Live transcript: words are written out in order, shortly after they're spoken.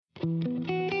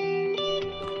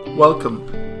Welcome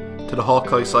to the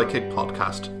Hawkeye Sidekick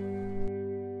podcast.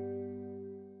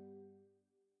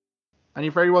 And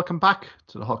you're very welcome back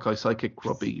to the Hawkeye Sidekick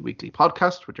Rugby Weekly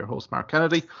podcast with your host Mark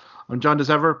Kennedy. I'm joined as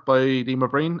ever by Liam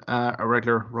O'Brien, a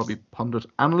regular rugby pundit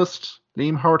analyst.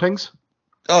 Liam, how are things?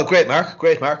 Oh, great, Mark.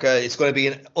 Great, Mark. It's going to be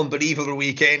an unbelievable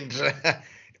weekend.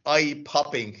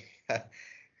 Eye-popping.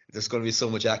 There's going to be so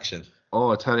much action.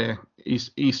 Oh, I tell you,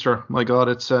 Easter, my God,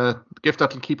 it's a gift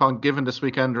that will keep on giving this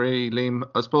weekend, really, Liam.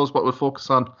 I suppose what we'll focus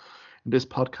on in this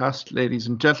podcast, ladies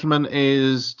and gentlemen,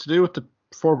 is to do with the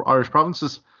 4 Irish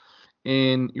provinces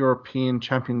in European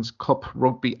Champions Cup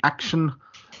rugby action.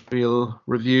 We'll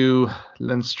review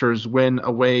Leinster's win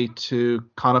away to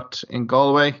Connacht in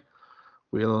Galway.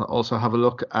 We'll also have a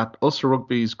look at Ulster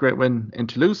Rugby's great win in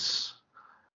Toulouse,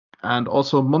 and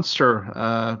also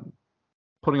Munster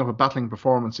putting up a battling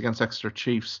performance against Exeter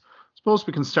Chiefs. I suppose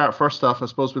we can start first off. I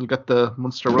suppose we'll get the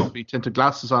Munster Rugby tinted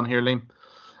glasses on here, Liam.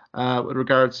 With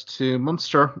regards to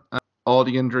Munster, all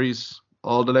the injuries,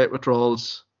 all the late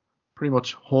withdrawals, pretty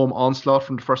much home onslaught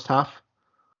from the first half.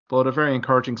 But a very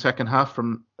encouraging second half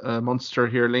from Munster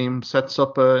here, Liam. Sets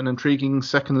up an intriguing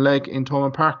second leg in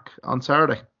Thomond Park on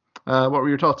Saturday. What were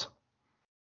your thoughts?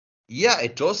 Yeah,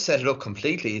 it does set it up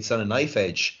completely. It's on a knife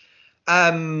edge.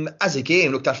 As a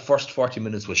game, look, that first 40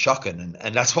 minutes was shocking,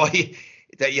 and that's why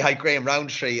that you had Graham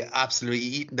Rowntree absolutely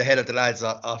eating the head of the lads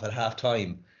off at half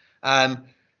time.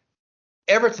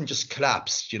 Everything just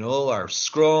collapsed, our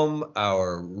scrum,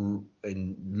 our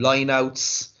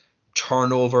lineouts,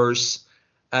 turnovers.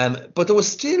 But there was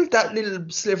still that little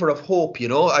sliver of hope,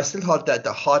 I still thought that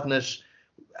the Hodnett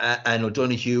and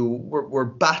O'Donoghue were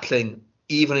battling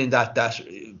even in that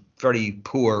very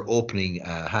poor opening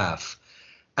half.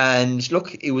 And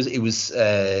look, it was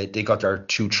they got their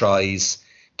 2 tries,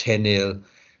 10-0,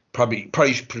 probably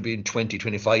should have been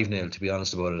 20-25-0 to be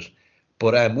honest about it.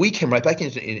 But we came right back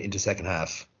into second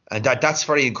half, and that's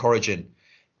very encouraging.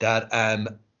 That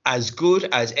as good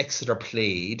as Exeter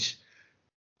played,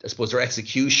 I suppose their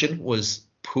execution was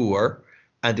poor,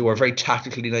 and they were very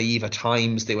tactically naive at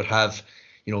times. They would have,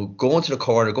 going to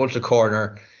the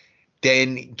corner,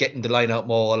 then getting the line out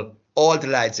maul, all the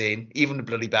lads in, even the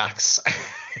bloody backs.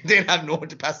 They didn't have no one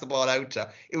to pass the ball out to.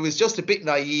 It was just a bit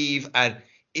naive, and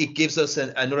it gives us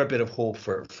another bit of hope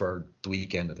for the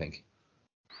weekend, I think.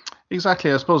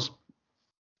 Exactly. I suppose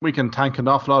we can thank an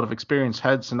awful lot of experienced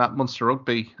heads in that Munster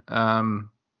Rugby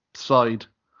side,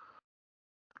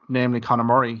 namely Conor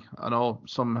Murray. I know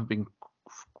some have been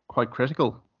quite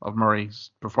critical of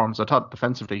Murray's performance. I thought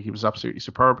defensively he was absolutely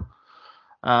superb.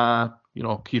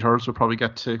 Keith Hurst will probably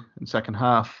get to in second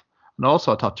half. And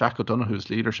also I thought Jack O'Donoghue's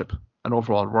leadership and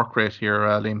overall work rate here,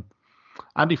 Liam.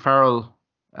 Andy Farrell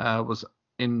was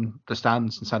in the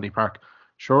stands in Sandy Park.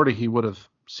 Surely he would have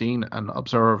seen and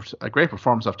observed a great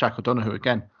performance of Jack O'Donoghue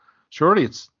again. Surely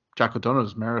it's Jack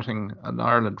O'Donoghue's meriting an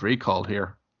Ireland recall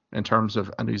here in terms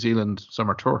of a New Zealand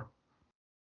summer tour.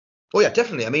 Oh yeah,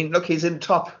 definitely. I mean, look, he's in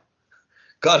top.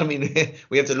 God, I mean,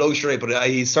 we have the luxury, but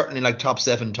he's certainly like top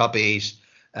 7, top 8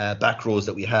 back rows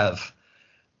that we have.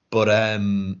 But I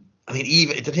mean,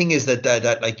 even the thing is that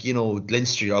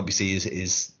Leinster obviously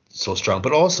is so strong,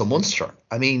 but also Munster.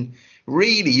 I mean,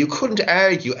 really, you couldn't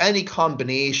argue any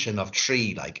combination of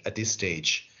 3 at this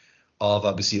stage of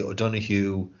obviously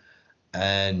O'Donoghue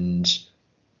and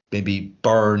maybe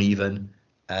Byrne even,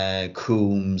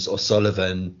 Coombs,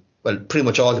 O'Sullivan. Well, pretty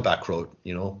much all the back row.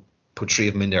 Put 3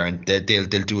 of them in there, and they'll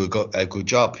do a good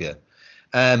job here.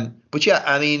 But yeah,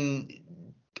 I mean,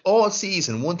 all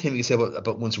season, one thing we can say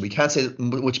about Munster, we can't say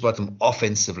much about them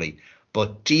offensively,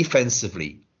 but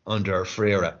defensively under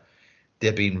Ferreira,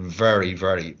 they've been very,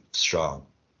 very strong.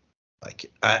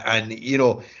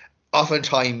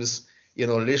 Oftentimes,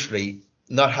 literally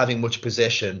not having much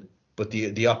possession, but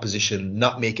the opposition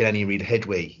not making any real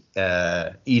headway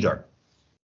either.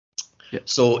 Yeah.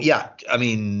 So yeah, I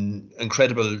mean,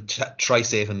 incredible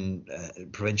try-saving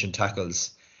prevention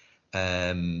tackles.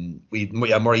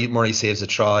 Murray saves a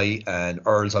try, and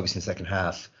Earls obviously in the second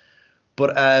half.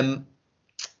 But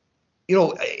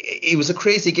it was a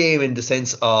crazy game in the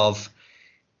sense of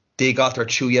they got their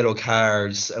 2 yellow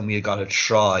cards, and we got a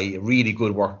try, a really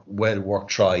good well worked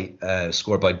try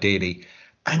scored by Daly,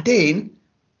 and then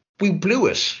we blew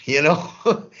it.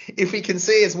 If we can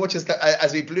say as much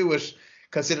as we blew it,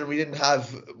 considering we didn't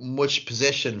have much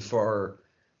possession for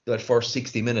the first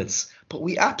 60 minutes, but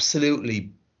we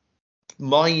absolutely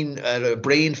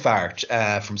brain fart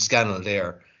from Scannell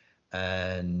there.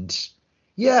 And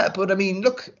yeah, but I mean,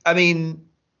 look,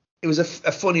 it was a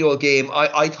funny old game.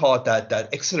 I thought that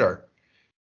Exeter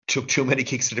took too many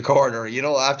kicks to the corner.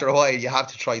 After a while you have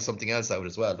to try something else out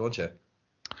as well, don't you?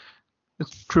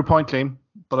 It's true point, Liam.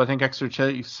 But I think Exeter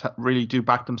Chiefs really do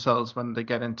back themselves when they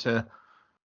get into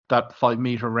that 5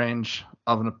 metre range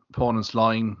of an opponent's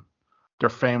line. They're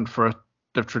famed for it.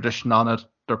 Their tradition on it,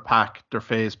 their pack, their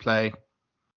phase play.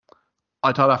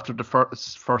 I thought after the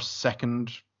first,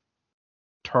 second,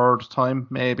 third time,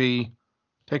 maybe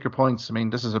take your points. I mean,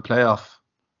 this is a playoff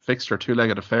fixture,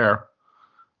 two-legged affair,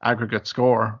 aggregate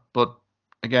score. But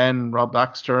again, Rob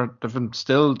Baxter, they've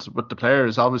instilled with the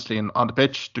players, obviously, on the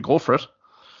pitch to go for it.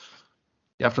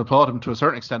 You have to applaud him to a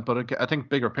certain extent, but I think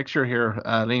bigger picture here,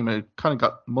 Liam, it kind of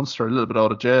got Munster a little bit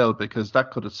out of jail because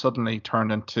that could have suddenly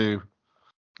turned into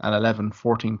an 11,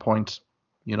 14 point,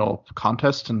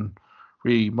 contest, and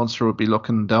really Munster would be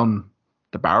looking down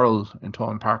the barrel in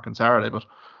Thomond Park on Saturday. But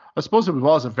I suppose it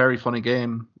was a very funny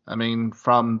game. I mean,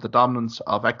 from the dominance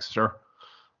of Exeter,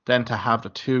 then to have the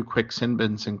two quick sin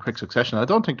bins in quick succession, I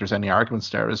don't think there's any arguments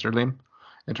there, is there, Liam,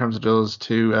 in terms of those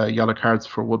two yellow cards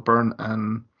for Woodburn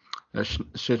and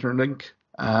Schitterlink.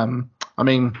 I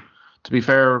mean, to be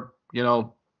fair,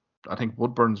 I think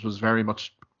Woodburn's was very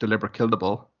much deliberate kill the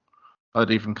ball. I'd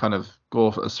even kind of go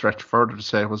a stretch further to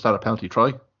say, was that a penalty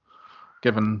try?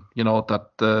 Given, that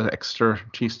the Exeter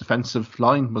Chiefs defensive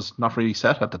line was not really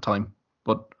set at the time.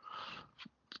 But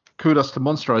kudos to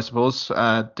Munster, I suppose.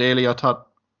 Daly, I thought,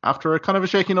 after a kind of a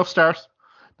shaky enough start,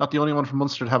 not the only one from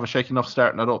Munster to have a shaky enough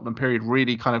start in that opening period,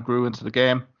 really kind of grew into the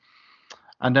game.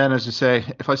 And then, as you say,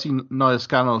 if I see Niall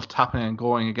Scannell tapping and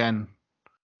going again,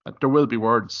 there will be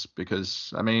words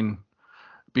because, I mean,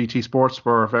 BT Sports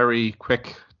were very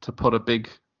quick to put a big,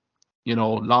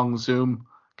 long zoom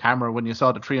camera when you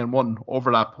saw the 3-1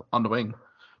 overlap on the wing.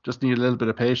 Just need a little bit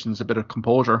of patience, a bit of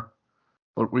composure.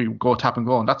 But we go tap and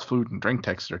go, and that's food and drink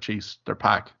text, their Chiefs, their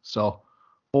pack. So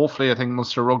hopefully I think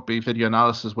Munster Rugby video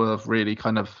analysis will have really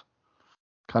kind of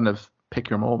pick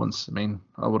your moments. I mean,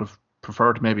 I would have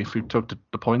preferred maybe if we took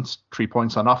the points, 3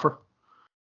 points on offer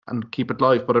and keep it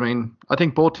live. But I mean, I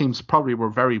think both teams probably were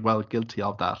very well guilty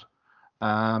of that.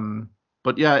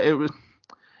 But yeah, it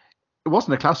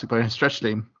wasn't a classic by any stretch,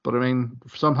 Liam. But I mean,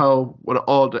 somehow with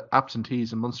all the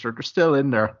absentees in Munster, they're still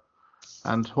in there.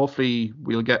 And hopefully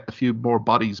we'll get a few more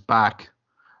bodies back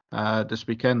this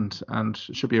weekend. And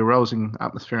it should be a rousing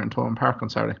atmosphere in Thomond Park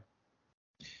on Saturday.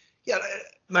 Yeah,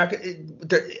 Mark,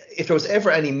 if there was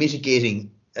ever any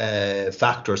mitigating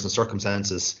factors and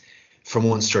circumstances from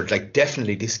Munster, like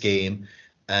definitely this game,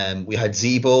 we had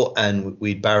Zebo and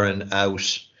we'd Barron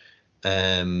out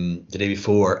the day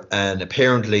before, and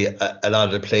apparently a lot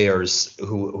of the players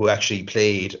who actually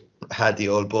played had the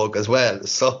old bug as well.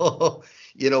 So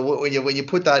when you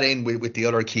put that in with the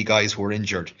other key guys who were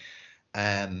injured,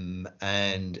 and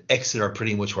Exeter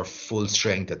pretty much were full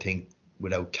strength, I think,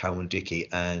 without Cowan Dickey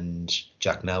and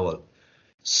Jack Nowell.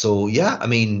 So yeah, I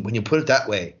mean, when you put it that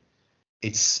way,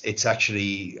 it's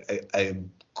actually a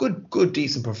good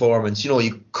decent performance.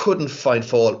 You couldn't find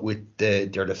fault with their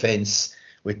defence,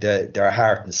 with their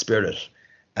heart and spirit.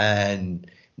 And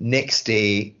next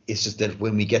day, it's just that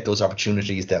when we get those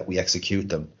opportunities that we execute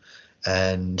them.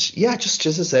 And yeah, just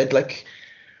as I said, like,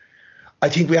 I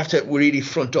think we have to really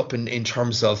front up in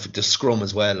terms of the scrum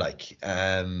as well,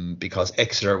 because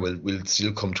Exeter will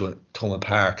still come to Thomond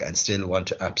Park and still want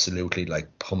to absolutely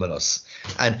pummel us.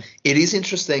 And it is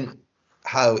interesting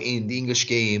how in the English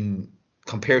game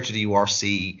compared to the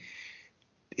URC,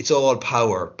 it's all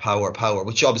power,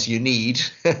 which obviously you need,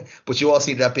 but you also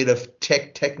need that bit of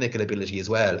technical ability as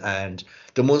well. And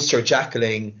the Munster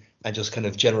jackling and just kind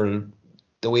of general,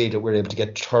 the way that we're able to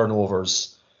get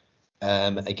turnovers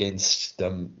against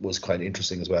them was quite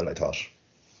interesting as well, I thought.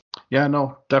 Yeah,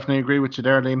 no, definitely agree with you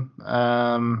there,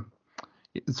 Liam.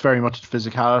 It's very much the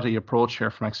physicality approach here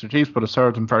from Exeter Chiefs, but it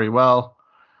served them very well.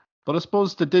 But I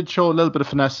suppose they did show a little bit of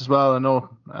finesse as well. I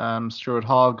know Stuart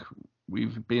Hogg,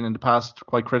 we've been in the past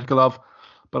quite critical of,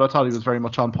 but I thought he was very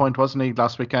much on point, wasn't he,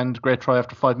 last weekend? Great try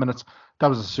after 5 minutes. That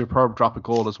was a superb drop of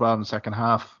goal as well in the second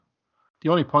half. The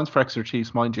only points for Exeter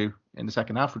Chiefs, mind you, in the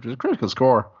second half, which was a critical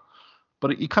score.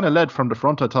 But he kind of led from the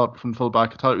front, I thought, from full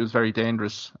back. I thought he was very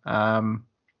dangerous. Along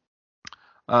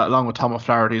with Tom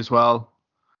O'Flaherty as well,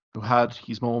 who had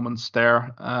his moments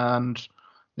there. And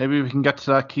maybe we can get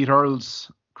to that Keith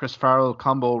Earls, Chris Farrell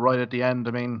combo right at the end.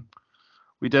 I mean,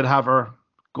 we did have our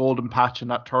golden patch in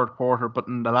that third quarter, but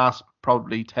in the last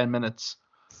probably 10 minutes,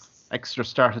 Exeter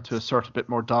started to assert a bit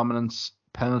more dominance.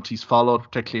 Penalties followed,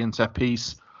 particularly in set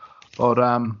piece.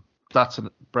 But that's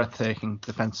a breathtaking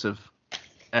defensive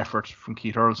effort from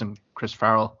Keith Earls and Chris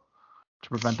Farrell to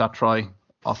prevent that try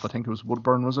off, I think it was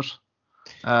Woodburn, was it?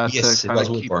 Yes, it was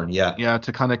Woodburn, yeah. Yeah,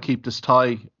 to kind of keep this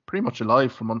tie pretty much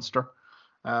alive for Munster.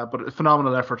 But a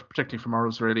phenomenal effort, particularly from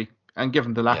Earls, really. And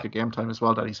given the lack of game time as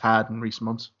well that he's had in recent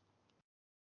months.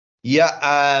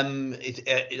 Yeah,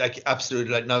 like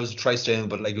absolutely, like now it was a try staying,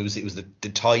 but like it was the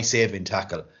tie saving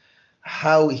tackle.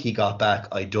 How he got back,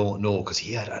 I don't know, because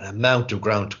he had an amount of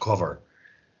ground to cover,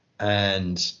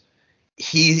 and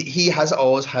he has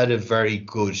always had a very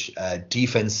good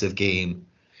defensive game,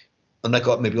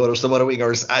 unlike maybe some other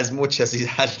wingers, as much as he's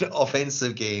had an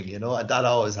offensive game, and that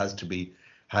always has to be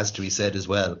said as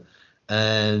well.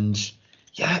 And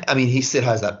yeah, I mean, he still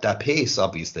has that pace,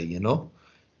 obviously.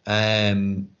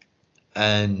 Um,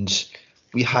 and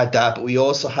we had that, but we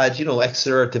also had,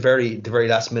 Exeter at the very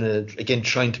last minute again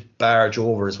trying to barge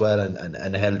over as well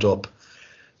and held up.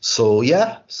 So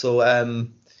yeah, as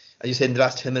you said, in the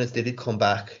last 10 minutes they did come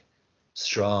back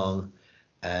strong,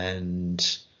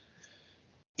 and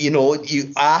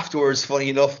you afterwards, funny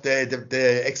enough,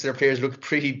 the Exeter players looked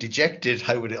pretty dejected,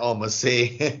 I would almost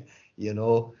say, you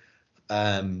know,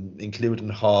 including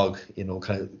Hogg,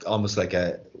 kind of almost like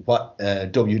a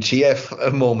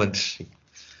WTF moment.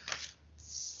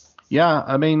 Yeah,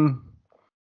 I mean,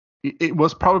 it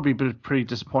was probably pretty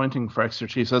disappointing for Exeter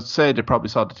Chiefs. I'd say they probably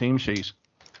saw the team sheet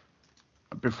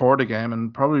before the game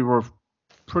and probably were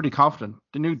pretty confident.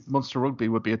 They knew Munster Rugby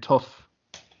would be a tough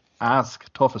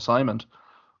assignment.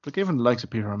 But given the likes of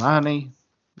Peter O'Mahony,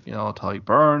 Ty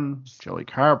Byrne, Joey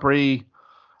Carberry,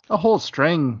 a whole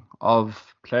string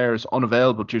of players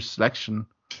unavailable due to selection,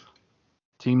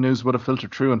 team news would have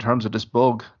filtered through in terms of this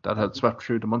bug that had swept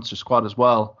through the Munster squad as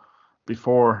well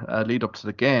before lead up to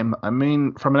the game. I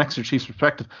mean, from an Exeter Chiefs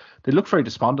perspective, they look very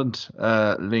despondent,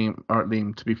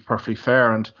 Liam, to be perfectly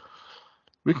fair. And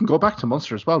we can go back to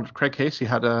Munster as well. Craig Casey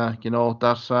had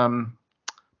that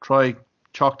try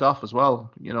chalked off as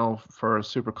well, for a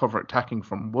super cover attacking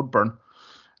from Woodburn.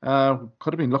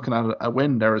 Could have been looking at a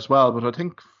win there as well. But I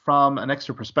think from an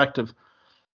Exeter perspective,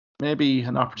 maybe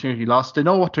an opportunity lost. They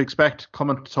know what to expect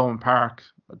coming to Thomond Park.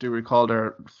 I do recall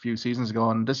there a few seasons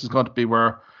ago, and this is going to be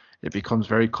where it becomes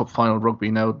very cup final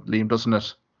rugby now, Liam, doesn't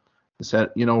it? They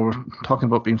said, we're talking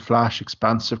about being flash,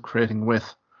 expansive, creating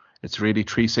width. It's really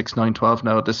 3, 6, 9, 12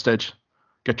 now at this stage.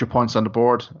 Get your points on the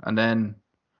board, and then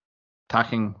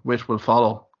attacking width will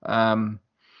follow. Again,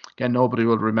 nobody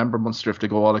will remember Munster if they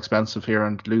go all expensive here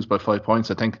and lose by 5 points.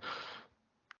 I think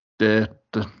the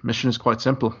mission is quite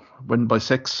simple: win by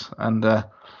 6 and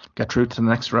get through to the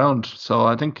next round. So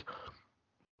I think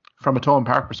from a Thomond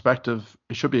Park perspective,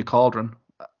 it should be a cauldron.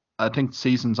 I think the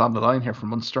season's on the line here for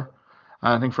Munster.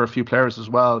 And I think for a few players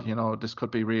as well, this could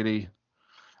be really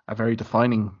a very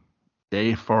defining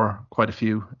day for quite a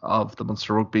few of the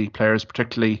Munster Rugby players,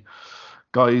 particularly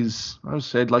guys, I would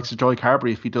say, like Joey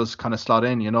Carberry, if he does kind of slot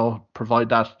in, provide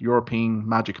that European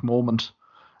magic moment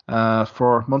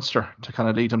for Munster to kind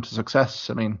of lead them to success.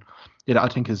 I mean, I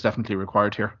think is definitely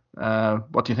required here.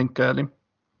 What do you think, Liam?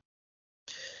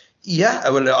 Yeah,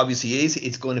 well, obviously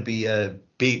it's going to be a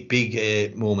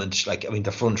big moment. Like, I mean,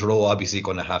 the front row obviously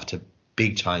going to have to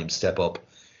big time step up.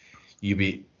 You'd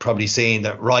be probably saying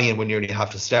that Ryan would nearly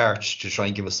have to start to try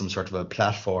and give us some sort of a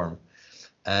platform.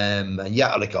 And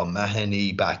yeah, like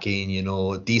O'Mahony back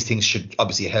in, these things should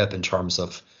obviously help in terms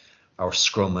of our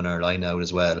scrum and our line out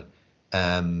as well.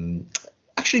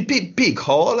 Actually, big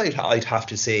call, I'd have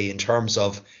to say, in terms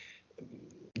of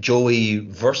Joey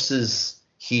versus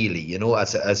Healy,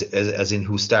 as in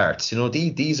who starts.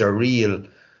 These are real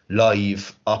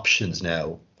live options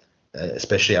now,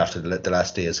 especially after the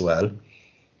last day as well.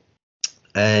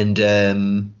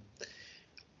 And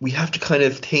we have to kind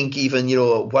of think even,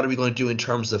 what are we going to do in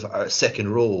terms of our second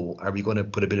row? Are we going to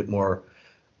put a bit more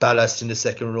ballast in the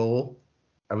second row?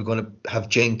 Are we going to have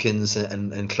Jenkins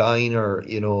and Klein,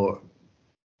 or,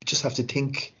 just have to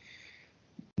think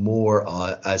more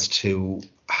as to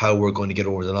how we're going to get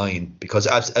over the line, because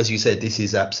as you said, this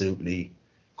is absolutely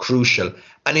crucial.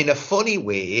 And in a funny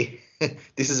way,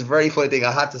 this is a very funny thing,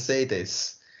 I had to say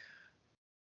this.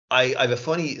 I have a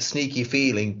funny, sneaky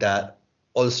feeling that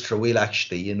Ulster will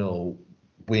actually,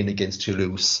 win against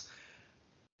Toulouse.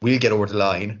 We'll get over the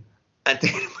line, and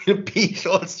then we'll beat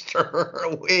Ulster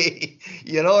away.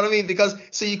 You know what I mean? Because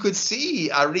so you could see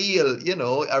a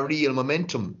real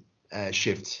momentum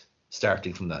shift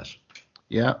starting from that.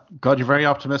 Yeah, God, you're very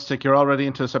optimistic. You're already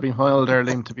into a semi-final there,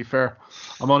 Liam, to be fair.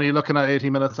 I'm only looking at 80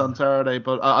 minutes on Saturday,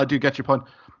 but I do get your point.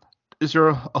 Is there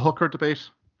a hooker debate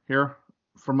here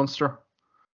for Munster?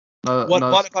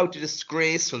 What about the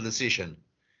disgraceful decision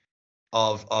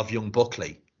of young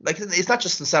Buckley? Like, it's not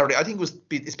just on Saturday. I think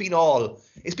it's been all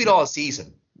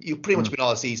season. You've pretty much been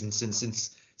all season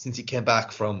since he came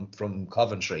back from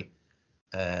Coventry.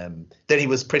 Then he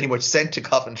was pretty much sent to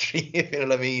Coventry. You know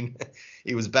what I mean?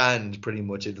 He was banned, pretty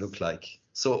much, it looked like.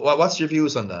 So what's your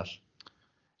views on that?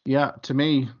 Yeah, to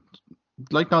me,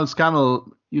 like Niall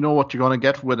Scannell, you know what you're going to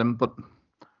get with him, but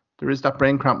there is that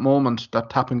brain cramp moment, that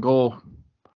tap and go.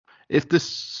 If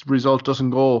this result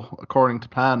doesn't go according to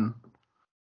plan,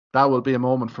 that will be a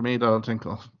moment for me that I'll think,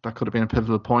 oh, that could have been a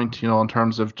pivotal point, in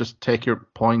terms of just take your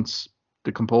points,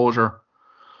 the composure.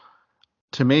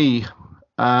 To me,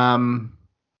 probably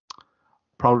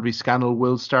Scannell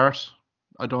will start.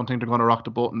 I don't think they're going to rock the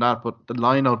boat in that, but the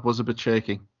line-out was a bit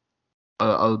shaky.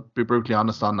 I'll be brutally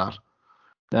honest on that.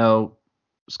 Now,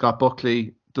 Scott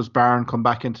Buckley, does Barron come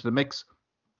back into the mix?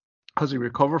 Has he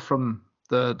recovered from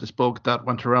this bug that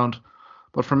went around?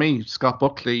 But for me, Scott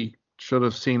Buckley should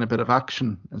have seen a bit of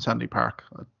action in Sandy Park.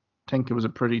 I think it was a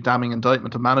pretty damning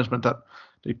indictment of management that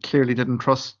they clearly didn't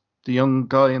trust the young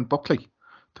guy in Buckley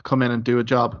to come in and do a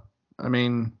job. I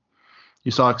mean,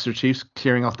 you saw Exeter Chiefs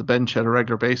clearing off the bench at a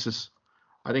regular basis.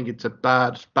 I think it's a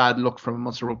bad look from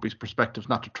Munster Rugby's perspective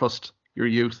not to trust your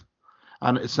youth.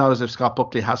 And it's not as if Scott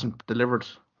Buckley hasn't delivered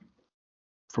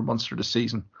for Munster this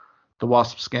season. The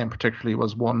Wasps game particularly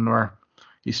was one where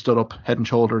he stood up head and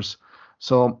shoulders.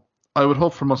 So I would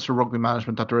hope for Munster Rugby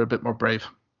management that they're a bit more brave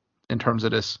in terms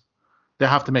of this. They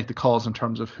have to make the calls in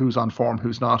terms of who's on form,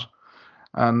 who's not.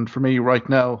 And for me right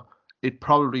now, it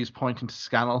probably is pointing to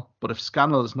Scannell. But if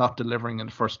Scannell is not delivering in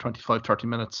the first 25, 30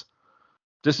 minutes,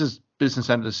 this is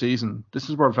business end of the season. This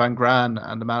is where Van Gran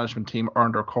and the management team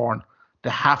earned their corn.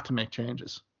 They have to make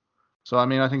changes. So, I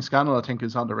mean, I think Scannell,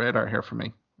 is on the radar here for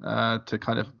me to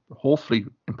kind of hopefully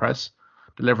impress,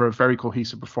 deliver a very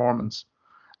cohesive performance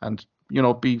and,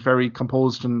 be very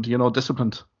composed and,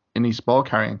 disciplined in his ball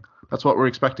carrying. That's what we're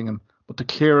expecting him. But to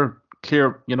clear,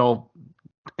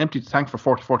 empty the tank for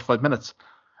 40, 45 minutes,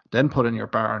 then put in your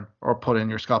Barron or put in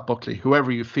your Scott Buckley, whoever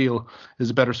you feel is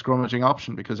a better scrummaging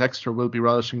option, because Exeter will be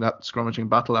relishing that scrummaging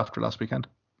battle after last weekend.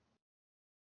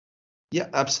 Yeah,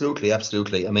 absolutely.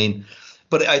 I mean,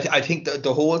 but I think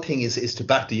the whole thing is to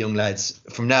back the young lads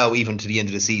from now even to the end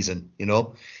of the season,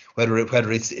 whether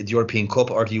it's the European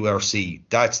Cup or the URC.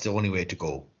 That's the only way to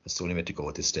go. That's the only way to go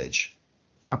at this stage.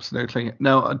 Absolutely.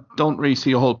 Now, I don't really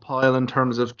see a whole pile in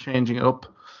terms of changing it up.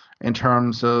 In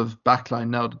terms of backline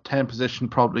now, the 10 position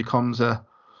probably comes a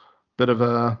bit of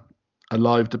a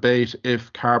live debate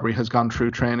if Carberry has gone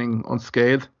through training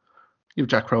unscathed. You have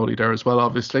Jack Crowley there as well,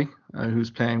 obviously,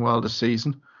 who's playing well this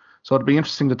season. So it'd be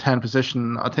interesting, the 10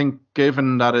 position. I think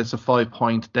given that it's a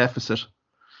 5-point deficit,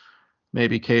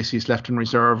 maybe Casey's left in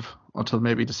reserve until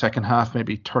maybe the second half,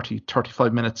 maybe 30,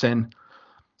 35 minutes in,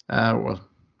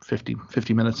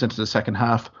 50 minutes into the second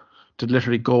half, to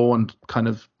literally go and kind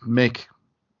of make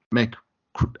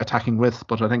attacking width.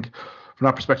 But I think from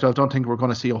that perspective, I don't think we're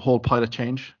going to see a whole pile of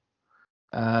change.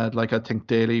 I think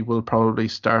Daly will probably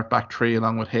start back three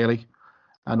along with Haley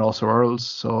and also Earls.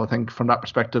 So I think from that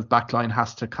perspective, backline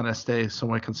has to kind of stay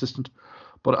somewhat consistent.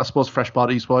 But I suppose fresh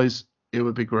bodies wise, it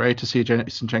would be great to see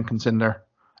Jason Jenkins in there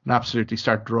and absolutely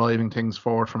start driving things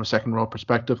forward from a second row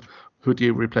perspective. Who do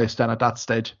you replace then at that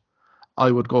stage? I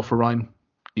would go for Ryan.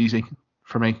 Easy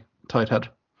for me, tight head.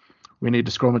 We need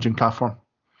a scrummaging platform.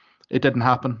 It didn't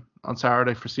happen on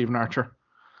Saturday for Stephen Archer.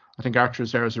 I think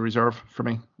Archer's there as a reserve for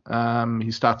me.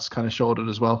 His stats kind of showed it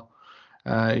as well.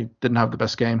 He didn't have the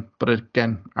best game, but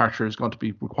again, Archer is going to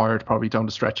be required probably down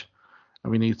the stretch,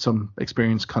 and we need some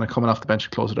experience kind of coming off the bench to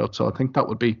close it out. So I think that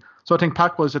would be. So I think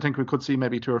pack-wise, I think we could see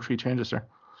maybe 2 or 3 changes there,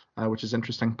 which is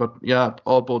interesting. But yeah,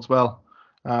 all bodes well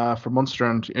for Munster,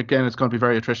 and again, it's going to be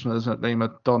very attritional, isn't it, Liam?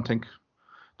 I don't think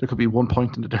there could be 1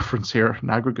 point in the difference here in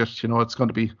aggregate. It's going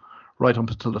to be right up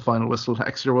until the final whistle.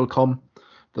 Exeter will come.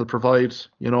 They'll provide,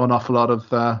 an awful lot of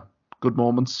good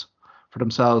moments for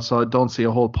themselves. So I don't see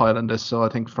a whole pile in this. So I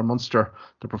think for Munster,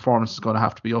 the performance is going to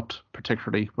have to be upped,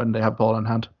 particularly when they have ball in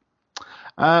hand.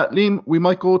 Liam, we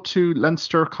might go to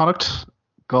Leinster Connacht,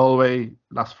 Galway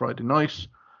last Friday night.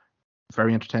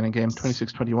 Very entertaining game,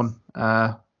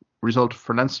 26-21 result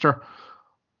for Leinster.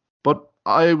 But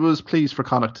I was pleased for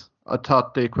Connacht. I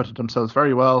thought they acquitted themselves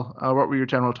very well. What were your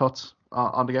general thoughts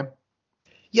on the game?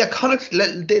 Yeah, Connacht,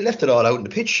 they left it all out on the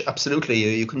pitch.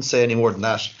 Absolutely, you couldn't say any more than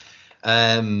that.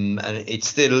 And it's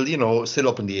still, still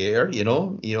up in the air.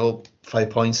 5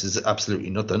 points is absolutely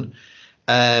nothing.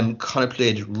 Connacht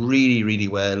played really, really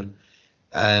well.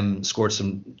 Scored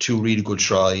 2 really good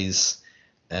tries.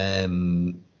 They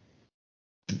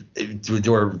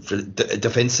were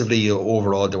defensively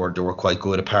overall. They were quite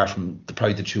good. Apart from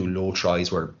probably the 2 low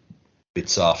tries were a bit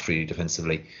soft, really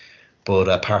defensively. But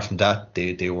apart from that,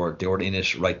 they were in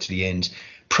it right to the end.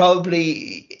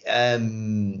 Probably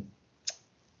in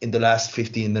the last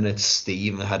 15 minutes, they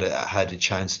even had a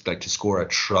chance to score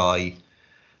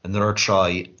another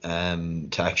try,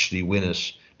 to actually win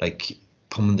it,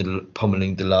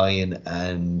 pummeling the line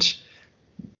and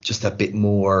just a bit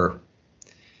more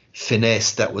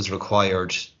finesse that was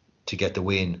required to get the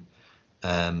win.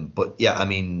 But yeah, I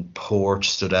mean, Port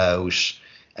stood out.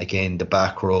 Again, the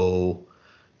back row.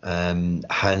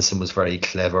 Hansen was very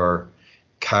clever.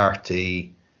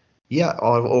 Carty. Yeah,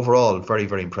 overall, very,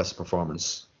 very impressive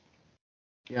performance.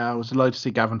 Yeah, I was delighted to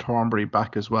see Gavin Thornbury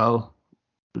back as well.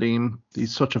 Liam,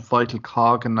 he's such a vital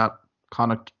cog in that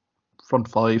Connacht front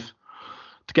five.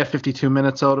 To get 52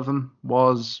 minutes out of him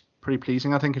was pretty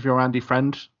pleasing, I think, if you're Andy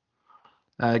Friend.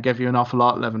 Gave you an awful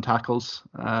lot, 11 tackles.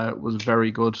 It was very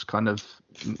good, kind of,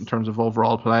 in terms of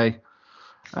overall play.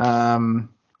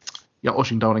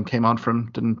 Oisin Dowling came on for him,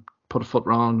 didn't put a foot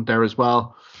wrong there as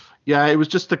well. Yeah, it was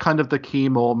just the kind of the key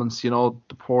moments,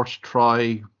 the Port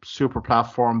try, super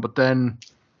platform, but then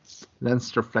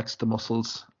Leinster flexed the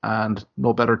muscles, and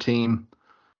no better team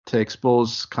to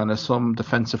expose kind of some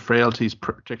defensive frailties,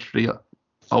 particularly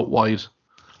out wide.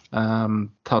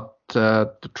 Thought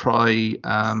the try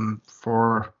I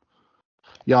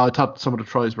thought some of the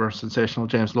tries were sensational.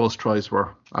 James Lowe's tries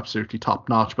were absolutely top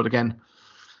notch, but again,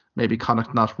 maybe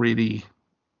Connacht not really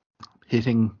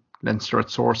hitting Leinster at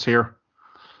source here.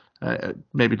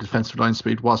 Maybe the defensive line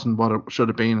speed wasn't what it should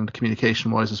have been, and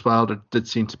communication wise as well. There did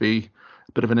seem to be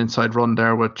a bit of an inside run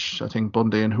there, which I think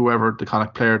Bundy and whoever the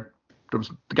Connacht player,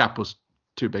 the gap was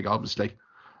too big, obviously.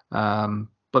 But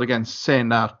again, saying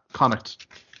that, Connacht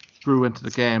grew into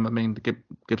the game. I mean, the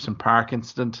Gibson Park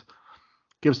incident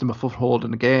gives them a foothold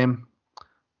in the game.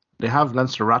 They have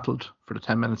Leinster rattled for the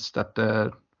 10 minutes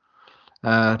that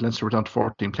Leinster were down to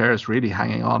 14 players, really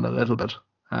hanging on a little bit.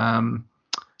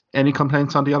 Any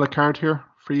complaints on the yellow card here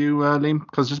for you, Liam?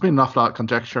 Because there's been an awful lot of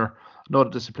conjecture. I know the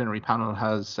disciplinary panel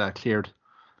has cleared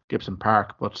Gibson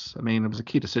Park, but I mean, it was a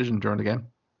key decision during the game.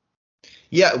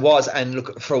 Yeah, it was. And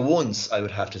look, for once, I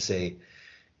would have to say,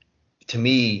 to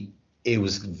me, it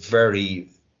was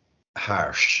very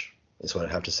harsh, is what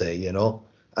I'd have to say,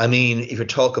 I mean, if you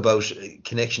talk about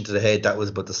connection to the head, that was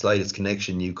about the slightest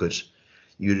connection you could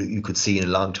see in a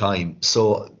long time.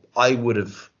 So I would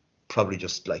have probably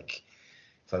just, like,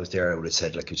 if I was there, I would have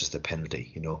said, like, it was just a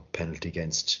penalty, penalty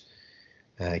against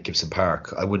Gibson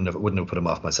Park. I wouldn't have put him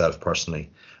off myself personally.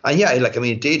 And yeah, like, I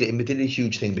mean, it did a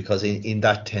huge thing, because in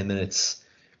that 10 minutes,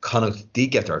 Connacht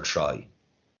did get their try.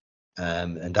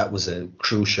 And that was a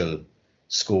crucial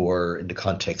score in the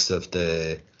context of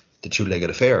the two-legged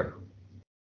affair.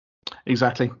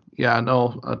 Exactly. Yeah,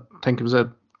 no, I think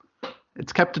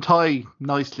it's kept the tie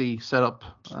nicely set up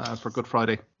for Good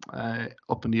Friday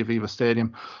up in the Aviva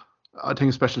Stadium. I think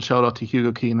a special shout out to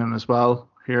Hugo Keenan as well.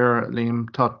 Here, Liam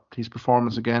thought his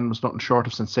performance again was nothing short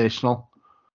of sensational,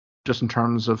 just in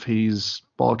terms of his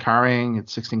ball carrying.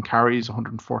 It's 16 carries,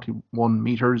 141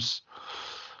 meters,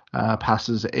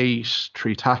 passes 8,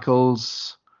 3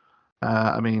 tackles.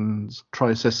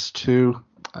 Try assists 2.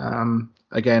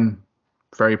 Again,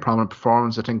 very prominent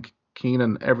performance. I think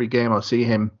Keenan, every game I see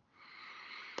him,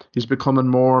 he's becoming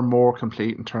more and more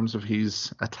complete in terms of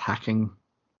his attacking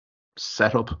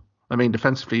setup. I mean,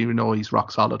 defensively, he's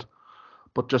rock solid,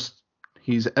 but just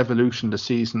his evolution this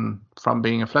season from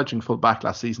being a fledgling fullback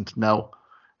last season to now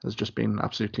has just been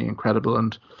absolutely incredible.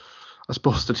 And I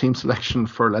suppose the team selection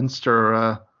for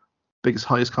Leinster,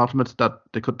 highest compliment that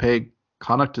they could pay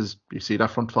Connacht is, you see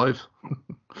that front five.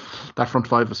 That front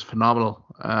five is phenomenal.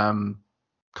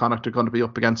 Connacht are going to be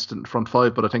up against it in front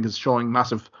five, but I think it's showing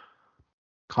massive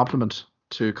compliment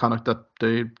to Connacht that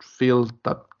they feel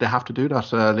that they have to do that,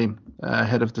 Liam,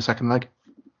 ahead of the second leg.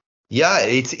 Yeah,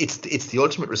 it's the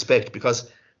ultimate respect,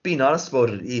 because being honest about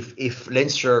it, if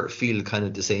Leinster feel kind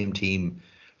of the same team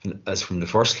as from the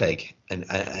first leg and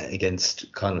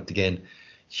against Connacht again,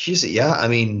 I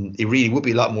mean, it really would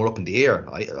be a lot more up in the air.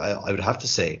 I would have to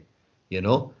say,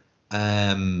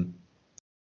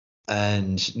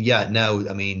 and yeah, now,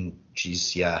 I mean,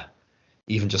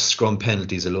 even just scrum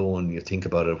penalties alone, you think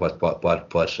about it, what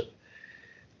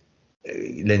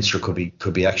Leinster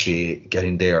could be actually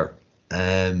getting there.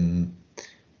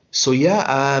 So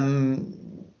yeah,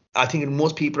 I think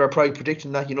most people are probably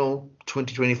predicting that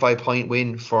 20-25 point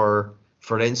win for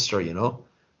Leinster,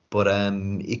 but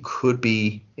it could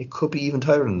be even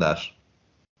tighter than that.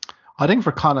 I think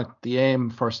for Connacht, the aim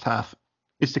first half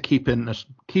is to keep in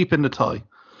the tie,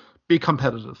 be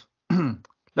competitive.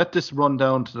 Let this run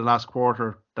down to the last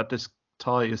quarter that this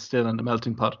tie is still in the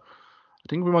melting pot. I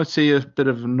think we might see a bit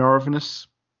of nervousness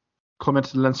come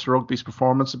into the Leinster Rugby's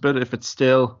performance a bit if it's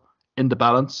still in the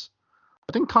balance.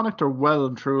 I think Connacht are well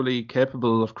and truly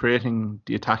capable of creating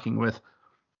the attacking with.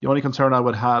 The only concern I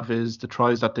would have is the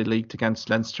tries that they leaked against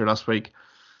Leinster last week.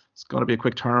 It's going to be a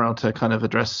quick turnaround to kind of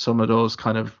address some of those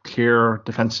kind of clear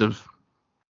defensive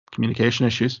communication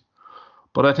issues.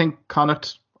 But I think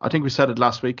Connacht, I think we said it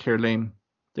last week here, Liam,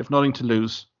 They've nothing to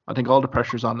lose. I think all the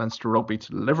pressure's on Leinster Rugby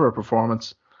to deliver a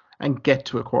performance and get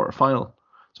to a quarter final.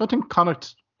 So I think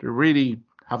Connacht, they really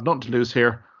have nothing to lose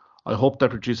here. I hope they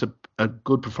produce a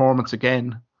good performance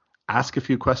again, ask a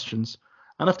few questions,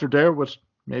 and if they're there with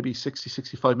maybe 60,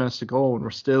 65 minutes to go and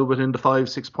we're still within the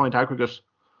 5-6 point aggregate,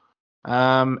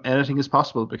 anything is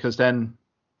possible, because then,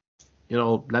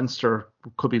 Leinster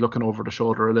could be looking over the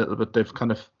shoulder a little bit. They've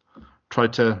kind of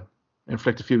tried to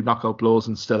inflict a few knockout blows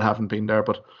and still haven't been there.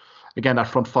 But again, that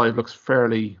front five looks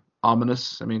fairly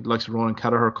ominous. I mean, the likes of Ronan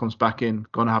Kelleher comes back in,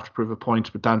 going to have to prove a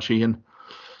point with Dan Sheehan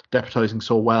deputising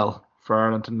so well for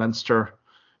Ireland and Leinster.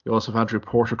 You also have Andrew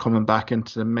Porter coming back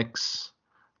into the mix,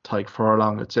 Tyke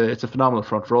Furlong. It's a phenomenal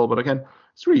front row. But again,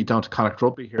 it's really down to Connacht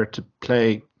Rugby here to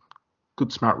play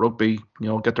good, smart rugby,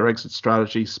 get their exit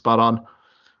strategy spot on.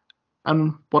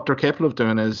 And what they're capable of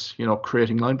doing is,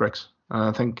 creating line breaks. And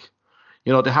I think,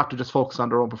 they have to just focus on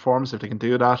their own performance. If they can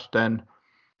do that, then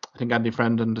I think Andy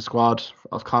Friend and the squad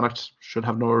of Connacht should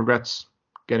have no regrets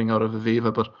getting out of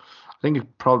Aviva. But I think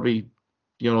it probably,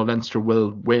 Leinster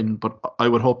will win. But I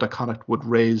would hope that Connacht would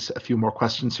raise a few more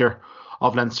questions here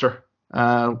of Leinster.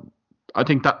 I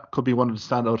think that could be one of the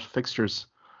standout fixtures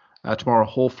tomorrow,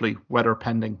 hopefully, weather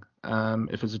pending.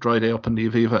 If it's a dry day up in the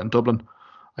Aviva in Dublin,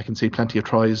 I can see plenty of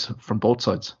tries from both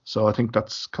sides. So I think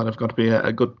that's kind of going to be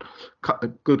a good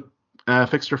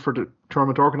fixture for the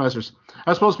tournament organisers.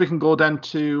 I suppose we can go then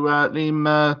to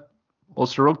Liam.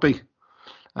 Ulster Rugby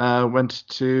went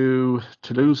to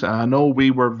Toulouse. I know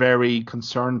we were very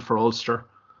concerned for Ulster,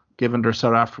 given their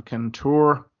South African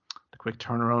tour, the quick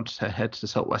turnaround to head to the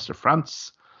southwest of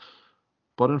France.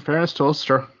 But in fairness to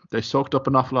Ulster, they soaked up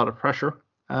an awful lot of pressure,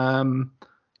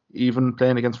 even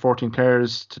playing against 14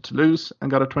 players to Toulouse, and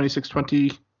got a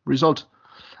 26-20 result.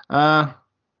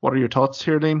 What are your thoughts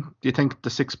here, Liam? Do you think the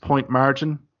 6 point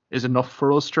margin is enough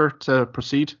for Ulster to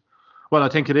proceed? Well, I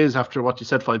think it is after what you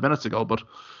said 5 minutes ago, but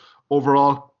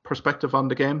overall perspective on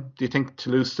the game, do you think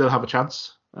Toulouse still have a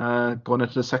chance going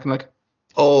into the second leg?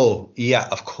 Oh, yeah,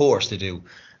 of course they do.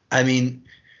 I mean,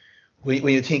 when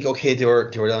you think, okay, they were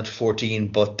down to 14,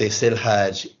 but they still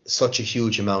had such a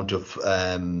huge amount of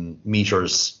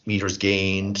meters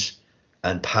gained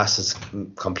and passes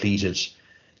completed,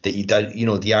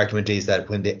 the argument is that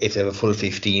if they have a full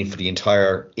 15 for the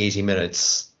entire 80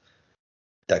 minutes,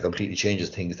 that completely changes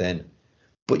things then.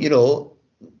 But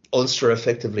Ulster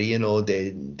effectively,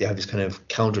 they have this kind of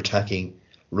counter-attacking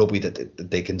rugby that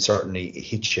they can certainly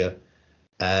hit you,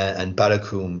 and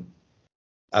Balakoum,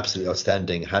 absolutely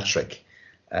outstanding hat-trick.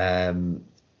 I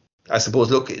suppose,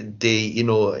 look,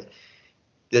 the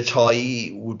tie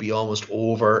would be almost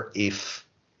over if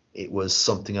it was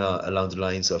something along the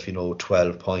lines of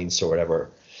 12 points or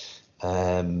whatever,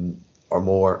 or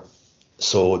more.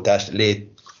 So that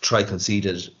late try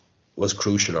conceded was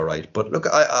crucial, all right. But look,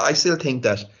 I still think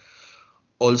that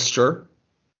Ulster,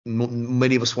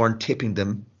 many of us weren't tipping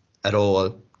them at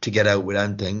all to get out with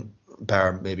anything,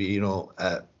 bar maybe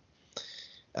a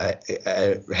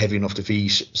heavy enough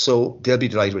defeat. So they'll be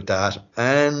delighted with that,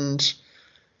 and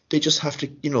they just have to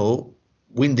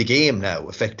win the game now,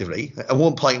 effectively. A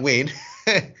 1 point win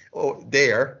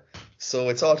there. So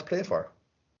it's all to play for.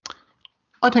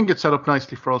 I think it's set up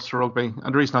nicely for Ulster Rugby.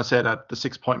 And the reason I say that, the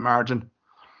 6 point margin,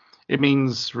 it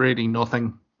means really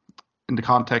nothing in the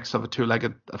context of a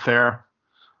two-legged affair.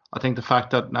 I think the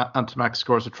fact that Antimax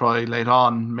scores a try late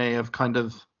on may have kind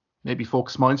of maybe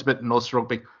focused minds a bit in Ulster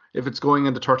Rugby. If it's going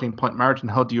in the 13 point margin,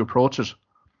 how do you approach it?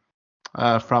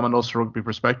 From an Ulster Rugby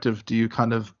perspective, do you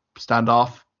kind of stand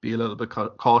off, be a little bit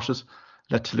cautious,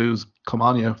 let Toulouse come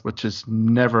on you, which is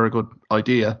never a good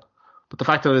idea. But the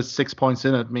fact that it's 6 points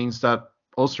in it means that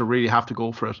Ulster really have to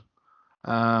go for it.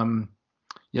 And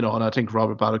I think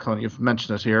Robert Balakoun, you've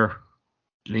mentioned it here,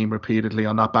 Liam, repeatedly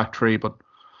on that back three, but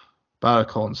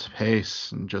Balakoun's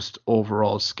pace and just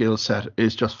overall skill set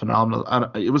is just phenomenal.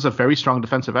 And it was a very strong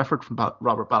defensive effort from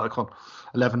Robert Balakoun.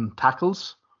 11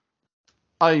 tackles.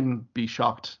 I'd be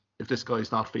shocked if this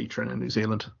guy's not featuring in New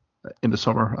Zealand in the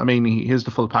summer. I mean, he is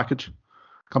the full package,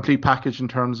 complete package in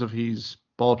terms of his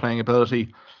ball playing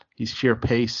ability, his sheer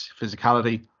pace,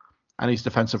 physicality, and his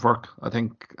defensive work. I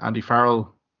think Andy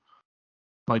Farrell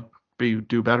might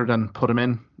do better than put him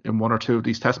in one or two of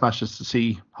these test matches to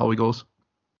see how he goes.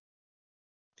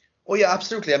 Oh yeah,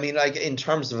 absolutely. I mean, like in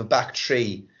terms of a back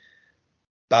three,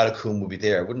 Balakoun would be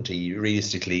there, wouldn't he?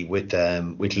 Realistically, with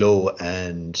Lowe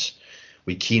and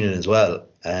with Keenan as well.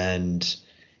 And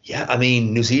yeah, I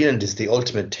mean, New Zealand is the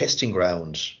ultimate testing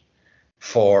ground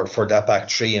for that back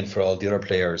three and for all the other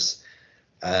players.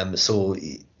 So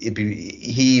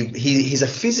he's a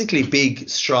physically big,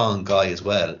 strong guy as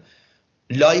well.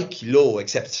 like Lowe,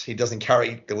 except he doesn't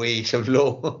carry the weight of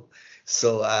Lowe.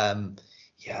 So,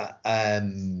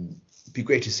 be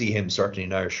great to see him certainly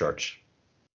in Irish shirt.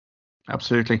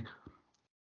 Absolutely.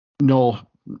 No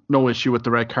issue with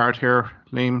the red card here,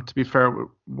 Liam. To be fair,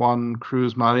 Juan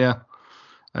Cruz Malia.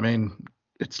 I mean,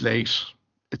 it's late.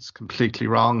 It's completely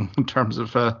wrong in terms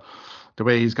of the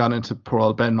way he's gone into poor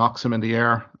old Ben Moxham in the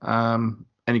air.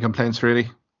 Any complaints, really?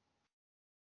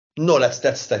 No,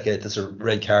 that's a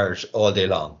red card all day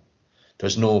long.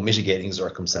 There's no mitigating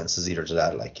circumstances either to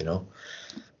that,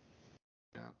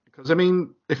 Yeah, because I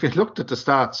mean, if you looked at the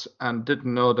stats and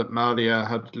didn't know that Malia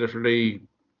had literally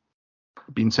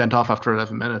been sent off after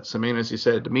 11 minutes, I mean, as you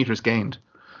said, the meters gained.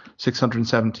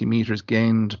 670 metres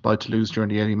gained by Toulouse during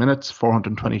the 80 minutes,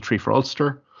 423 for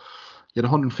Ulster. You had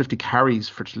 150 carries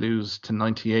for Toulouse to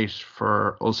 98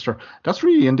 for Ulster. That's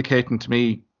really indicating to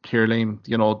me here, Liam,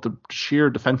 the sheer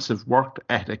defensive work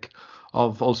ethic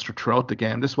of Ulster throughout the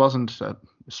game. This wasn't a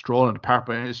stroll in the park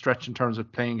by any stretch in terms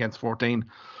of playing against 14.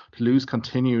 Toulouse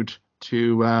continued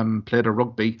to play their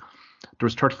rugby. There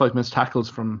was 35 missed tackles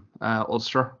from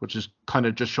Ulster, which is kind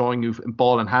of just showing you in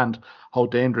ball in hand how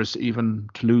dangerous even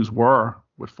Toulouse were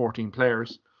with 14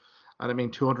 players. And I mean,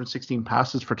 216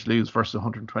 passes for Toulouse versus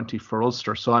 120 for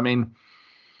Ulster. So, I mean,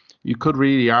 you could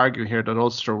really argue here that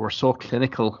Ulster were so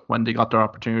clinical when they got their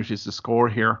opportunities to score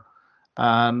here.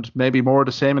 And maybe more of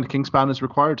the same in the Kingspan is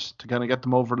required to kind of get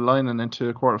them over the line and into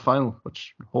a quarter final,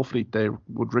 which hopefully they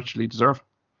would richly deserve.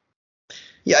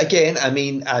 Yeah, again, I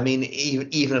mean,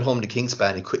 even at home to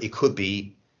Kingspan, it could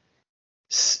be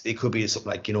something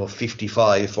like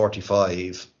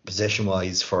 55-45 possession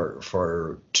wise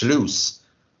for Toulouse,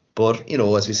 but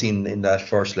as we've seen in that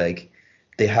first leg,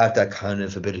 they have that kind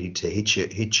of ability to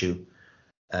hit you,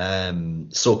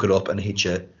 soak it up and hit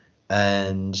you,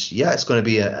 and yeah, it's going to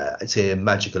be I'd say a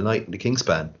magical night in the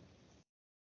Kingspan.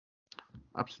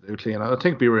 Absolutely, and I think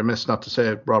it'd be remiss not to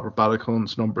say Robert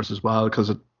Balacone's numbers as well,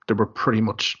 because they were pretty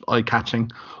much eye-catching.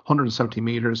 170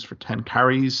 metres for 10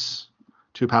 carries,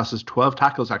 2 passes, 12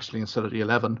 tackles actually instead of the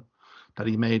 11 that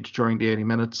he made during the 80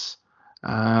 minutes.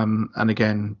 And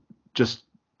again, just,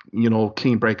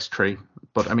 clean breaks 3.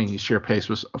 But I mean, his sheer pace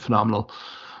was phenomenal.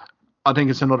 I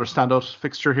think it's another standout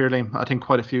fixture here, Liam. I think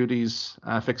quite a few of these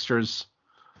fixtures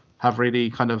have really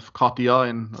kind of caught the eye.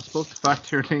 And I suppose the fact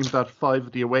here, Liam, that 5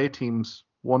 of the away teams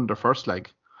won their first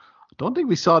leg. I don't think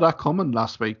we saw that coming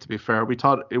last week, to be fair. We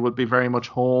thought it would be very much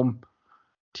home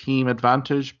team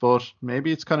advantage, but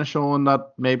maybe it's kind of showing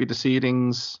that maybe the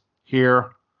seedings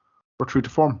here were true to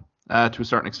form to a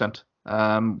certain extent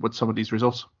with some of these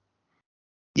results.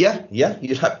 Yeah,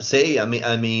 you'd have to say. I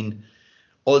mean,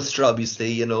 Ulster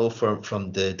obviously,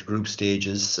 from the group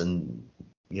stages, and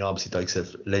obviously the likes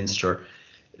of Leinster,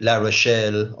 La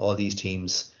Rochelle, all these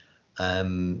teams,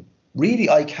 really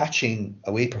eye-catching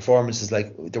away performances.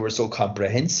 They were so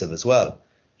comprehensive as well.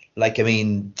 I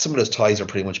mean, some of those ties are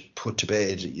pretty much put to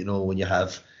bed. When you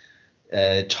have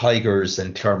Tigers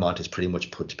and Clermont is pretty much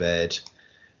put to bed.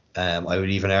 I would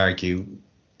even argue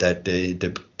that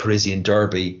the Parisian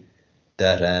Derby,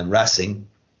 that Racing,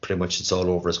 pretty much it's all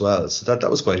over as well. So that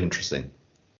was quite interesting.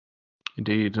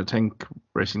 Indeed, I think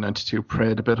Racing 92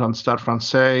 preyed a bit on Stade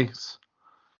Francais.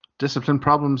 Discipline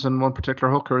problems in one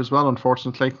particular hooker as well,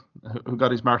 unfortunately, who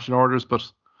got his marching orders.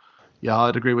 But yeah,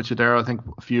 I'd agree with you there. I think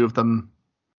a few of them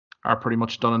are pretty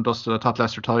much done and dusted. I thought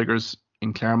Leicester Tigers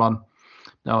in Clermont.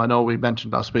 Now, I know we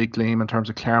mentioned last week, Liam, in terms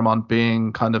of Clermont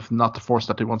being kind of not the force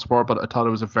that they once were, but I thought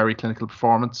it was a very clinical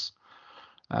performance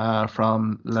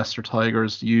from Leicester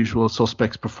Tigers. The usual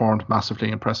suspects performed massively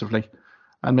impressively.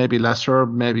 And maybe Leicester,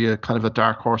 maybe a kind of a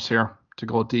dark horse here to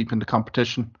go deep in the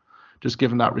competition. Just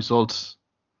given that result,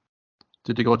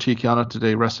 did they go cheeky on it? Did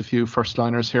they rest a few first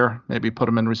liners here? Maybe put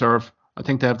them in reserve? I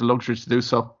think they have the luxury to do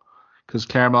so, because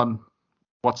Clermont,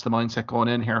 what's the mindset going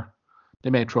in here?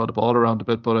 They may throw the ball around a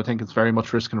bit, but I think it's very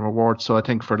much risk and reward. So I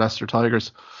think for Leicester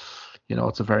Tigers,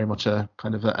 it's a very much a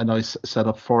kind of a nice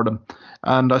setup for them.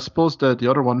 And I suppose the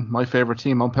other one, my favourite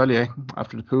team, Montpellier,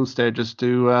 after the pool stages,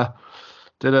 did a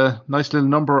nice little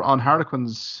number on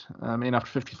Harlequins. I mean, after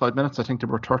 55 minutes, I think they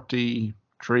were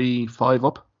 33-5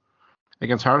 up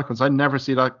against Harlequins. I never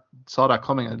saw that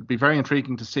coming. It'd be very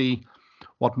intriguing to see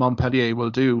what Montpellier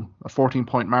will do. A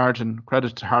 14-point margin.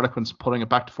 Credit to Harlequins putting it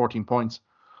back to 14 points.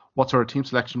 What sort of team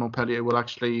selection Montpellier will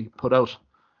actually put out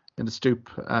in the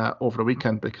stoop over the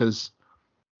weekend, because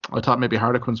I thought maybe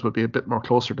Harlequins would be a bit more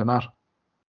closer than that.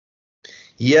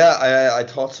 Yeah, I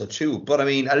thought so too. But I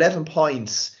mean, 11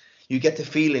 points, you get the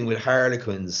feeling with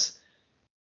Harlequins,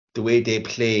 the way they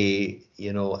play,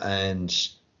 and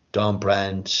Don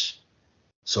Brandt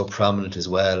so prominent as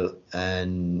well.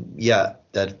 And yeah,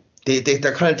 that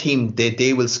they're kind of team,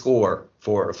 they will score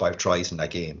 4 or 5 tries in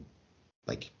that game,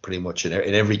 like pretty much in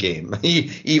every game,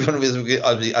 even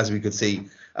as we could see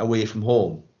away from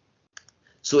home.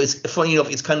 So it's funny enough,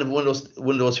 it's kind of one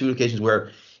of those few occasions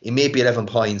where it may be 11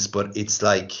 points, but it's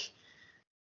like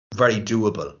very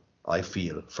doable, I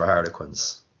feel, for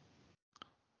Harlequins.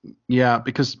 Yeah,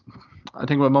 because I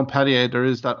think with Montpellier there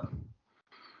is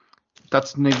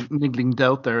that's niggling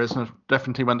doubt there, isn't it?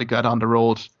 Definitely when they get on the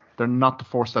road, they're not the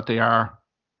force that they are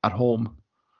at home.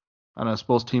 And I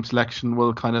suppose team selection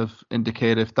will kind of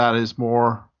indicate if that is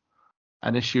more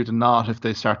an issue than not, if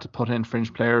they start to put in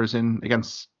fringe players in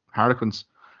against Harlequins.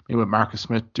 I mean, with Marcus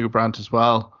Smith, Dubrandt as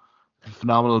well,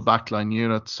 phenomenal backline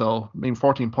unit. So, I mean,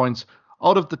 14 points.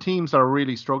 Out of the teams that are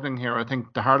really struggling here, I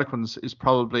think the Harlequins is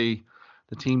probably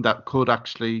the team that could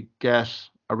actually get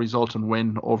a result and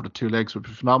win over the 2 legs. Would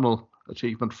be a phenomenal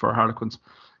achievement for Harlequins,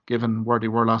 given where they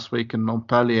were last week in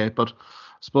Montpellier. But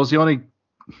I suppose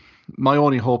my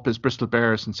only hope is Bristol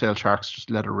Bears and Sale Sharks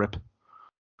just let it rip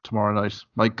tomorrow night.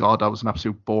 My God, that was an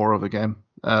absolute bore of a game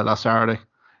last Saturday.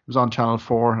 It was on Channel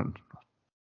 4 and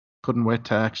couldn't wait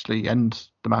to actually end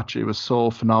the match. It was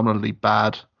so phenomenally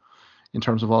bad in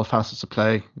terms of all facets of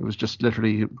play. It was just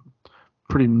literally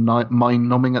pretty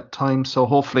mind-numbing at times. So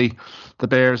hopefully the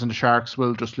Bears and the Sharks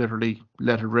will just literally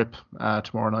let it rip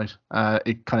tomorrow night.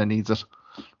 It kind of needs it,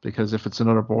 because if it's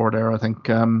another bore there, I think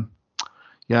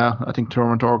I think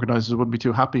tournament organisers wouldn't be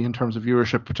too happy in terms of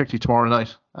viewership, particularly tomorrow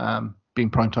night,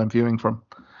 being primetime viewing for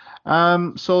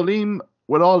them. So Liam,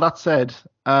 with all that said,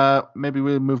 maybe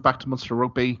we'll move back to Munster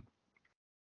Rugby.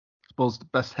 I suppose the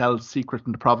best held secret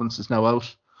in the province is now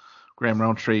out. Graham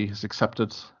Rowntree has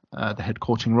accepted the head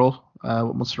coaching role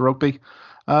with Munster Rugby.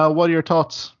 What are your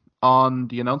thoughts on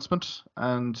the announcement,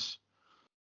 and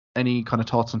any kind of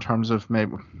thoughts in terms of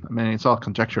maybe, I mean, it's all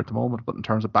conjecture at the moment, but in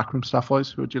terms of backroom staff-wise,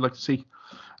 who would you like to see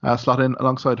slot in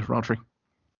alongside Rowntree?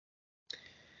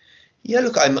 Yeah,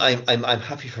 look, I'm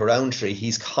happy for Rowntree.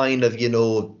 He's kind of,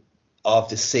 of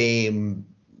the same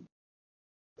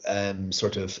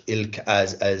sort of ilk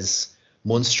as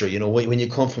Munster. When you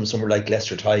come from somewhere like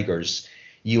Leicester Tigers,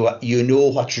 you know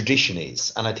what tradition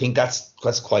is, and I think that's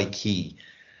quite key.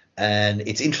 And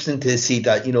it's interesting to see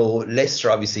that Leicester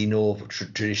obviously know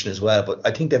tradition as well, but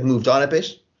I think they've moved on a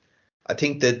bit. I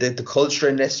think that the culture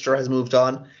in Leicester has moved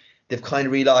on. They've kind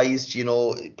of realised,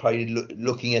 probably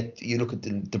looking at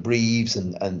the Breves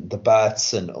and the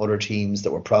Bats and other teams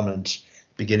that were prominent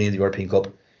beginning of the European Cup.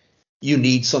 You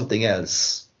need something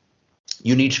else.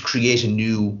 You need to create a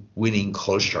new winning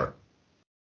culture.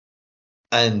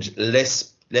 And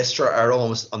Leicester are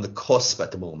almost on the cusp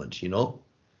at the moment,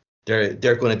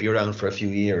 They're going to be around for a few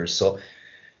years. So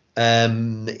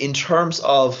in terms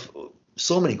of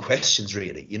so many questions,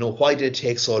 really, why did it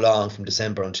take so long from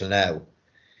December until now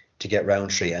to get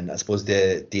Rowntree? And I suppose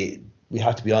we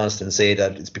have to be honest and say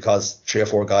that it's because 3 or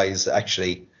 4 guys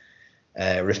actually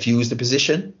refused the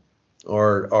position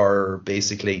or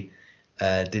basically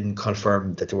didn't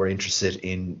confirm that they were interested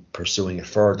in pursuing it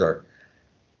further.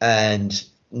 And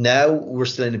now we're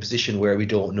still in a position where we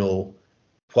don't know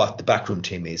what the backroom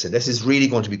team is. And this is really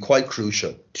going to be quite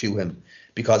crucial to him,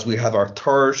 because we have our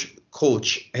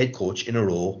 3rd head coach in a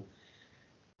row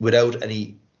without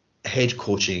any head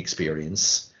coaching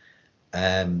experience.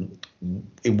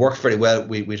 It worked very well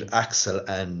with Axel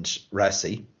and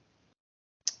Rassi.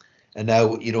 And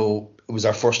now, it was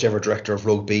our first ever director of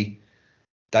rugby.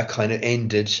 That kind of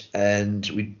ended and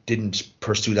we didn't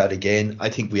pursue that again. I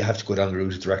think we have to go down the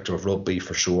route of director of rugby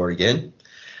for sure again.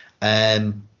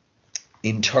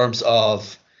 In terms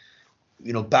of,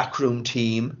 backroom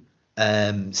team,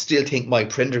 still think Mike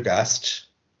Prendergast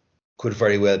could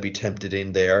very well be tempted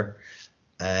in there.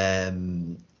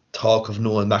 Talk of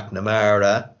Noel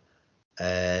McNamara,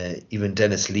 even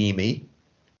Dennis Leamy.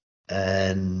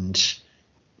 And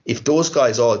if those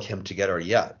guys all came together,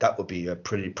 that would be a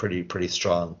pretty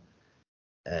strong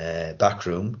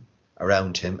backroom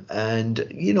around him. And,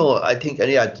 I think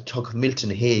talk of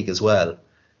Milton Haig as well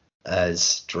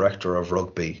as director of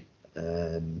rugby.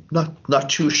 Not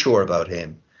too sure about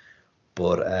him,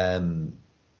 but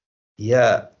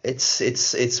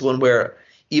it's one where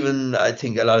even I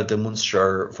think a lot of the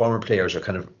Munster former players are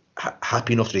kind of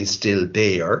happy enough that he's still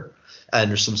there,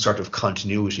 and there's some sort of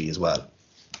continuity as well.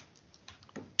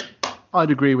 I'd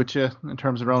agree with you in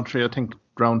terms of Rowntree. I think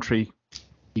Rowntree,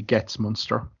 he gets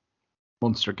Munster.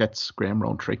 Munster gets Graham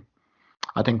Rowntree.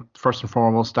 I think first and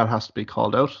foremost that has to be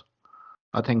called out.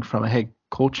 I think from a head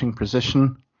coaching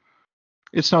position,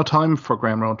 it's now time for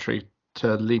Graham Rowntree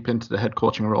to leap into the head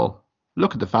coaching role.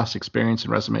 Look at the vast experience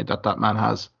and resume that man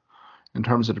has in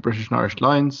terms of the British and Irish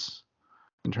Lions,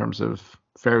 in terms of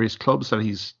various clubs that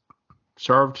he's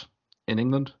served in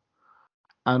England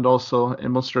and also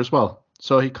in Munster as well.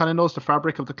 So he kind of knows the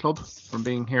fabric of the club from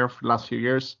being here for the last few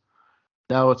years.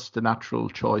 Now it's the natural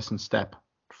choice and step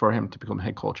for him to become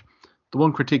head coach. The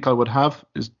one critique I would have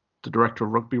is the director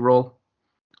of rugby role.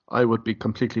 I would be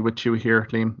completely with you here,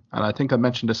 Liam, and I think I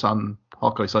mentioned this on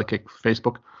Hawkeye Sidekick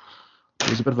Facebook.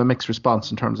 There's a bit of a mixed response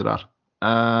in terms of that.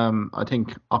 I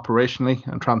think operationally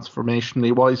and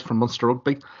transformationally wise from Munster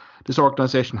Rugby, this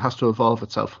organisation has to evolve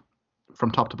itself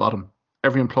from top to bottom.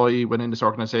 Every employee within this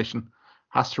organisation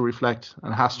has to reflect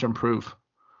and has to improve.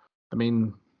 I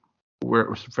mean,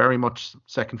 we're very much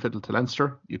second fiddle to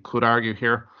Leinster. You could argue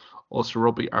here Ulster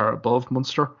Rugby are above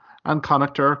Munster, and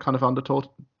Connacht are kind of on the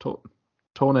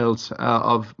toenails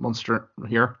of Munster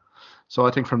here. So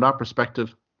I think from that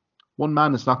perspective, one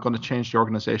man is not going to change the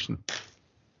organisation.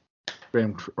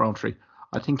 Graham Rowntree.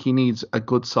 I think he needs a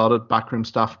good, solid backroom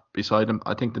staff beside him.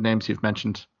 I think the names you've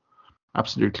mentioned,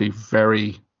 absolutely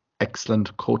very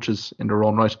excellent coaches in their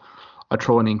own right. I'd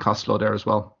throw in Ian Costello there as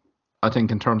well. I think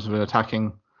in terms of an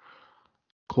attacking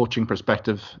coaching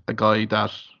perspective, a guy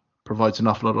that provides an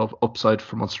awful lot of upside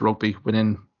for Munster Rugby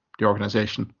within the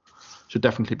organisation should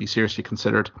definitely be seriously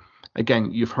considered.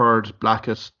 Again, you've heard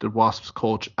Blackett, the Wasps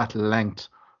coach, at length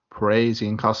praise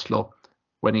Ian Costello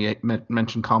when he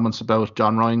mentioned comments about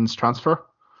John Ryan's transfer,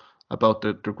 about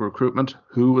the recruitment.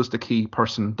 Who was the key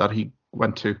person that he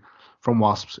went to from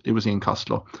Wasps? It was Ian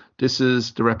Costello. This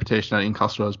is the reputation that Ian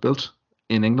Costello has built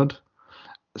in England.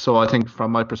 So I think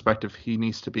from my perspective, he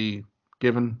needs to be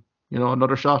given,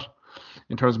 another shot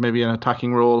in terms of maybe an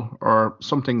attacking role or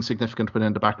something significant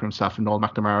within the backroom staff, and Noel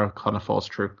McNamara kind of falls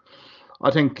through.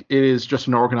 I think it is just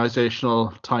an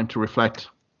organisational time to reflect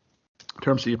in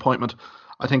terms of the appointment.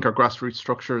 I think our grassroots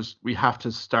structures, we have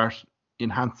to start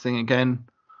enhancing again,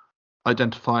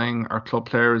 identifying our club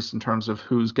players in terms of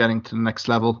who's getting to the next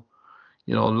level,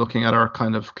 looking at our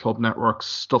kind of club networks,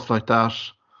 stuff like that,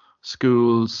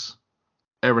 schools,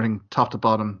 everything top to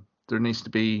bottom. There needs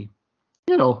to be,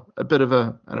 a bit of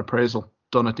an appraisal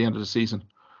done at the end of the season,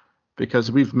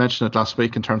 because we've mentioned it last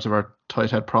week in terms of our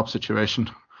tight head prop situation.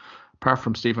 Apart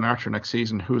from Stephen Archer next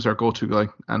season, who's our go-to guy?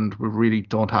 And we really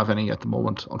don't have any at the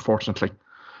moment, unfortunately.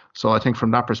 So I think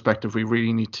from that perspective, we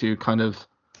really need to kind of,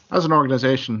 as an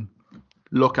organisation,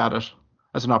 look at it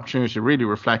as an opportunity to really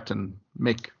reflect and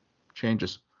make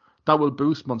changes. That will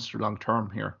boost Munster long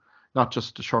term here, not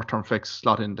just the short-term fix,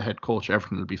 slot in the head coach,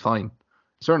 everything will be fine.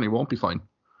 It certainly won't be fine.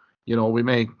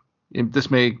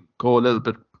 This may go a little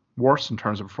bit worse in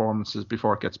terms of performances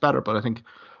before it gets better, but I think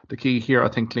the key here,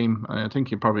 Liam, and I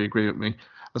think you probably agree with me,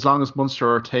 as long as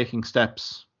Munster are taking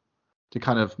steps to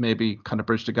kind of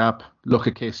bridge the gap, look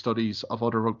at case studies of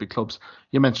other rugby clubs.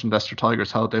 You mentioned Leicester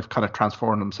Tigers, how they've kind of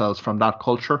transformed themselves from that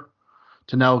culture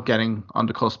to now getting on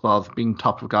the cusp of being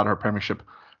top of Gallagher Premiership,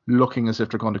 looking as if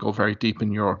they're going to go very deep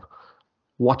in Europe.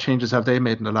 What changes have they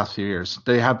made in the last few years?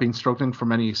 They have been struggling for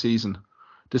many a season.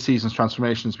 This season's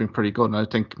transformation has been pretty good, and I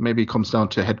think maybe it comes down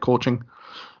to head coaching.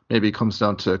 Maybe it comes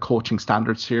down to coaching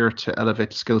standards here to elevate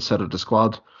the skill set of the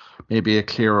squad. Maybe a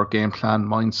clearer game plan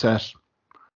mindset.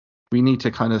 We need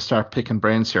to kind of start picking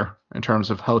brains here in terms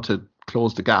of how to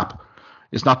close the gap.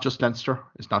 It's not just Leinster.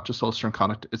 It's not just Ulster and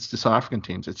Connacht. It's the South African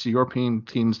teams. It's the European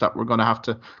teams that we're going to have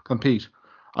to compete.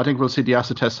 I think we'll see the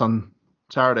acid test on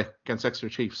Saturday against Exeter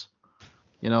Chiefs.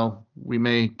 We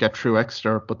may get through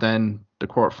Exeter, but then the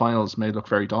quarterfinals may look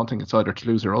very daunting. It's either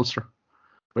Toulouse or Ulster,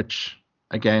 which,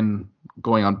 again,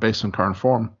 going on based on current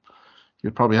form,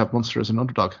 you'd probably have Munster as an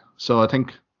underdog. So I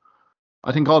think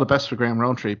all the best for Graham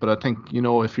Rowntree, but I think,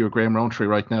 if you're Graham Rowntree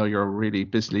right now, you're really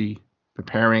busily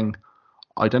preparing.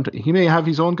 He may have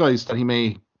his own guys that he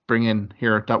may bring in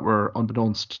here that were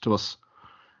unbeknownst to us,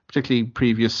 particularly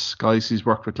previous guys he's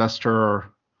worked with Leicester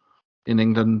or in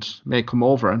England may come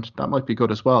over, and that might be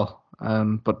good as well.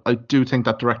 But I do think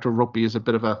that director of rugby is a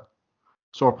bit of a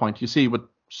sore point. You see with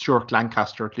Stuart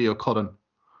Lancaster, Leo Cullen,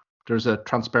 there's a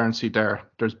transparency there.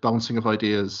 There's bouncing of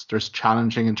ideas. There's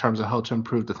challenging in terms of how to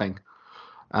improve the thing.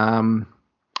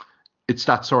 It's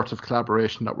that sort of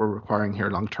collaboration that we're requiring here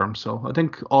long term. So I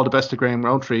think all the best to Graham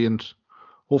Rowntree, and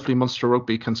hopefully Munster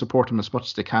Rugby can support him as much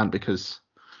as they can, because,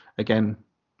 again,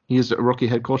 he is a rookie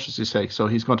head coach, as you say, so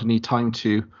he's going to need time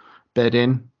to bed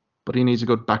in, but he needs a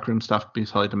good backroom staff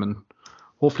beside him, and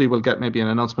hopefully we'll get maybe an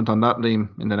announcement on that,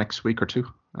 Liam, in the next week or two,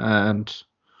 and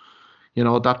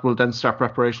that will then start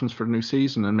preparations for the new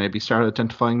season and maybe start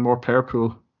identifying more player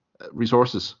pool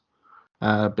resources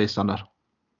based on that.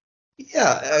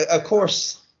 Yeah, of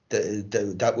course,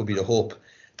 that would be the hope.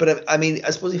 But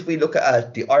I suppose if we look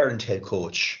at the Ireland head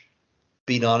coach,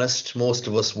 being honest, most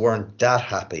of us weren't that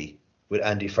happy with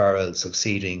Andy Farrell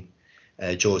succeeding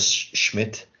Joe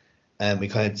Schmidt. and we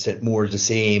kind of said more of the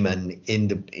same, and in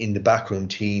the backroom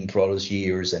team for all those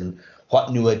years, and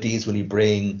what new ideas will he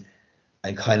bring,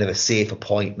 and kind of a safe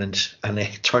appointment, and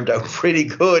it turned out pretty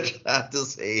good, I have to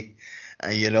say.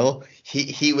 And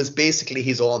he was basically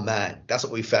his own man. That's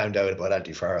what we found out about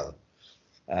Andy Farrell.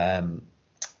 And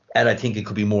I think it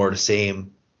could be more of the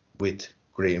same with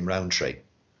Graham Rowntree.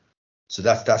 So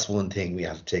that's one thing we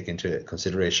have to take into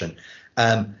consideration.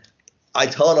 I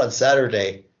thought on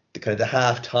Saturday, the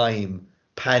half-time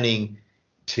panning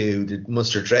to the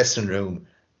Munster dressing room,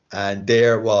 and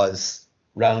there was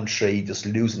Rowntree just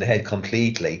losing the head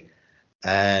completely.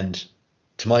 And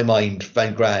to my mind,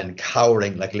 Van Gran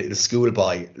cowering like a little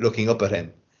schoolboy looking up at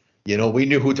him. We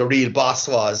knew who the real boss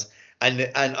was. And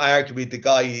arguably the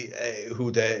guy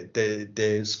who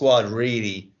the squad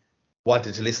really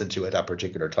wanted to listen to at that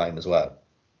particular time as well.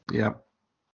 Yeah.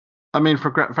 I mean,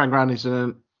 for Van Gran, he's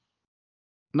a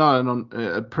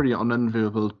pretty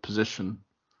unenviable position.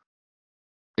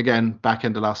 Again, back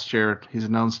into last year, he's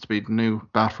announced to be the new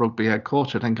Bath Rugby head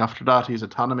coach. I think after that, his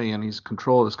autonomy and his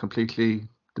control is completely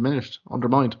diminished,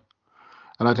 undermined.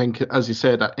 And I think, as you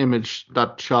said, that image,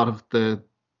 that shot of the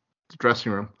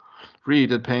dressing room really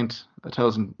did paint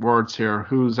 1,000 words here.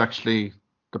 Who's actually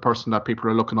the person that people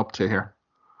are looking up to here?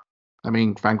 I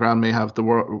mean, Van Gran may have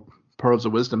the pearls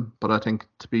of wisdom, but I think,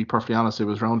 to be perfectly honest, it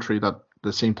was Rowntree that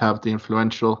they seem to have the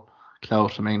influential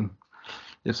clout. I mean,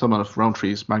 if someone of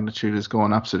Rowntree's magnitude is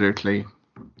going absolutely,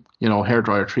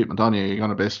 hairdryer treatment on you, you're going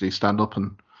to basically stand up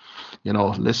and,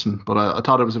 listen. But I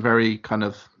thought it was a very kind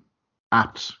of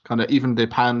apt, even they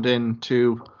panned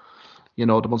into,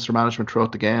 the Munster management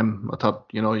throughout the game. I thought,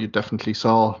 you definitely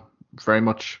saw very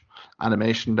much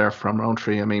animation there from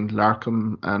Rowntree. I mean,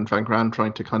 Larkham and Van Gran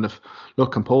trying to kind of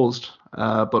look composed.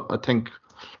 But I think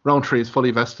Rowntree is fully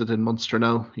vested in Munster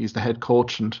now. He's the head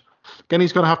coach, and again,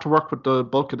 he's going to have to work with the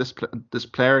bulk of this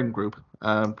playing group,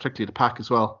 particularly the pack as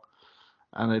well.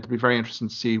 And it'll be very interesting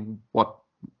to see what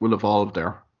will evolve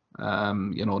there,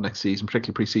 next season,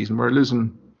 particularly pre-season. We're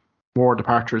losing more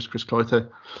departures, Chris Cloythe,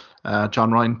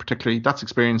 John Ryan particularly. That's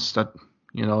experience that,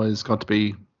 is going to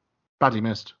be badly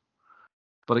missed.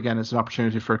 But again, it's an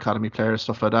opportunity for academy players,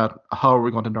 stuff like that. How are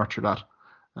we going to nurture that?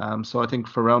 So I think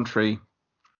for Rowntree,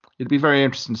 it'd be very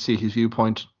interesting to see his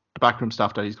viewpoint, the backroom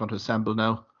staff that he's going to assemble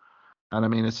now. And I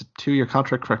mean, it's a 2-year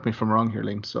contract, correct me if I'm wrong here,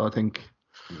 Liam. So I think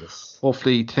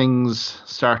hopefully things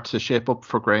start to shape up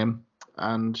for Graham,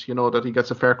 and, that he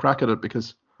gets a fair crack at it,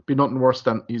 because it'd be nothing worse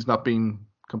than he's not being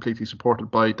completely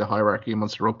supported by the hierarchy in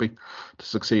Munster Rugby to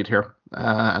succeed here.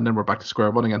 And then we're back to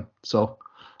square one again. So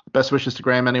best wishes to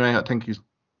Graham anyway. I think he's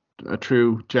a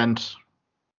true gent,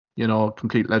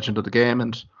 complete legend of the game,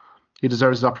 and he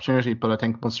deserves his opportunity. But I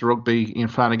think Munster Rugby, Ian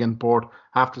Flanagan board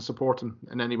have to support him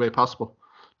in any way possible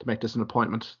to make this an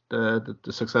appointment the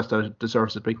success that it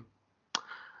deserves to be.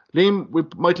 Liam, we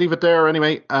might leave it there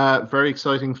anyway. Very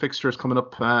exciting fixtures coming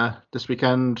up this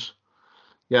weekend.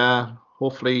 Yeah,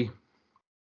 hopefully,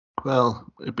 well,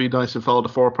 it'd be nice if all the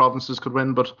 4 provinces could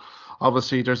win, but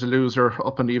obviously there's a loser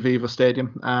up in the Aviva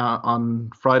Stadium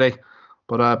on Friday.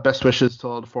 But best wishes to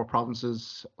all the 4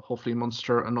 provinces. Hopefully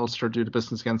Munster and Ulster do the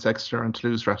business against Exeter and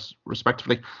Toulouse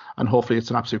respectively. And hopefully it's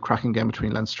an absolute cracking game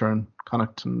between Leinster and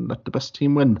Connacht, and let the best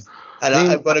team win. And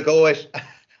I'm going to go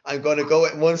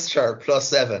with Munster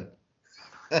 +7.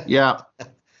 Yeah.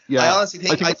 I honestly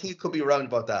think it could be around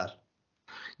about that.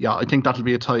 Yeah, I think that'll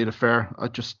be a tight affair. I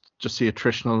just see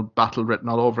attritional battle written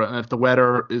all over it. And if the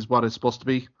weather is what it's supposed to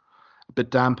be, a bit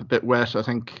damp, a bit wet, I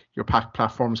think your pack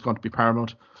platform is going to be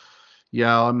paramount.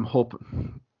 Yeah, I'm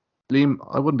hoping. Liam,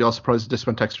 I wouldn't be all surprised if this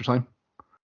went extra time.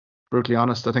 Brutally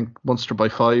honest, I think Munster by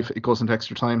 5, it goes into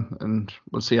extra time, and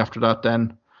we'll see after that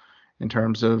then in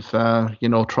terms of,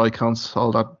 try counts,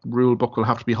 all that rule book will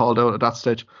have to be hauled out at that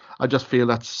stage. I just feel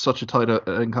that's such a tight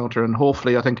encounter, and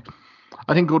hopefully I think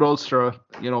good Ulster,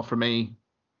 for me,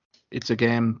 it's a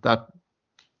game that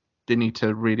they need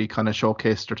to really kind of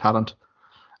showcase their talent,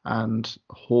 and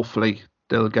hopefully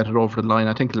they'll get it over the line.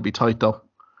 I think it'll be tight though.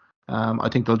 I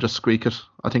think they'll just squeak it.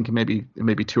 I think it may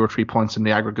be 2 or 3 points in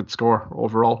the aggregate score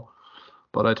overall,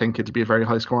 but I think it'll be a very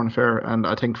high scoring affair. And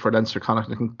I think for Leinster,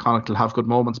 Connacht, I think Connacht will have good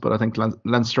moments, but I think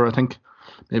Leinster, I think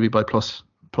maybe by plus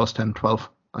 10, 12.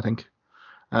 I think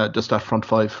just that front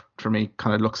 5 for me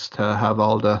kind of looks to have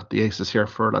all the aces here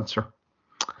for Leinster.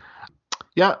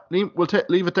 Yeah, Liam, we'll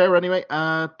leave it there anyway.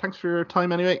 Thanks for your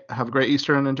time anyway. Have a great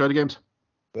Easter and enjoy the games.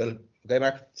 Well, okay,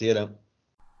 Mark. See you now.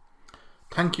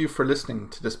 Thank you for listening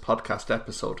to this podcast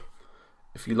episode.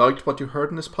 If you liked what you heard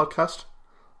in this podcast,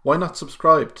 why not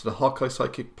subscribe to the Hawkeye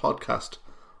Sidekick podcast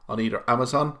on either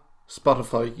Amazon,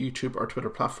 Spotify, YouTube or Twitter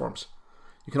platforms.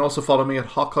 You can also follow me at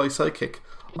Hawkeye Sidekick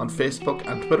on Facebook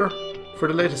and Twitter for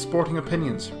the latest sporting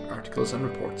opinions, articles and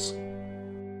reports.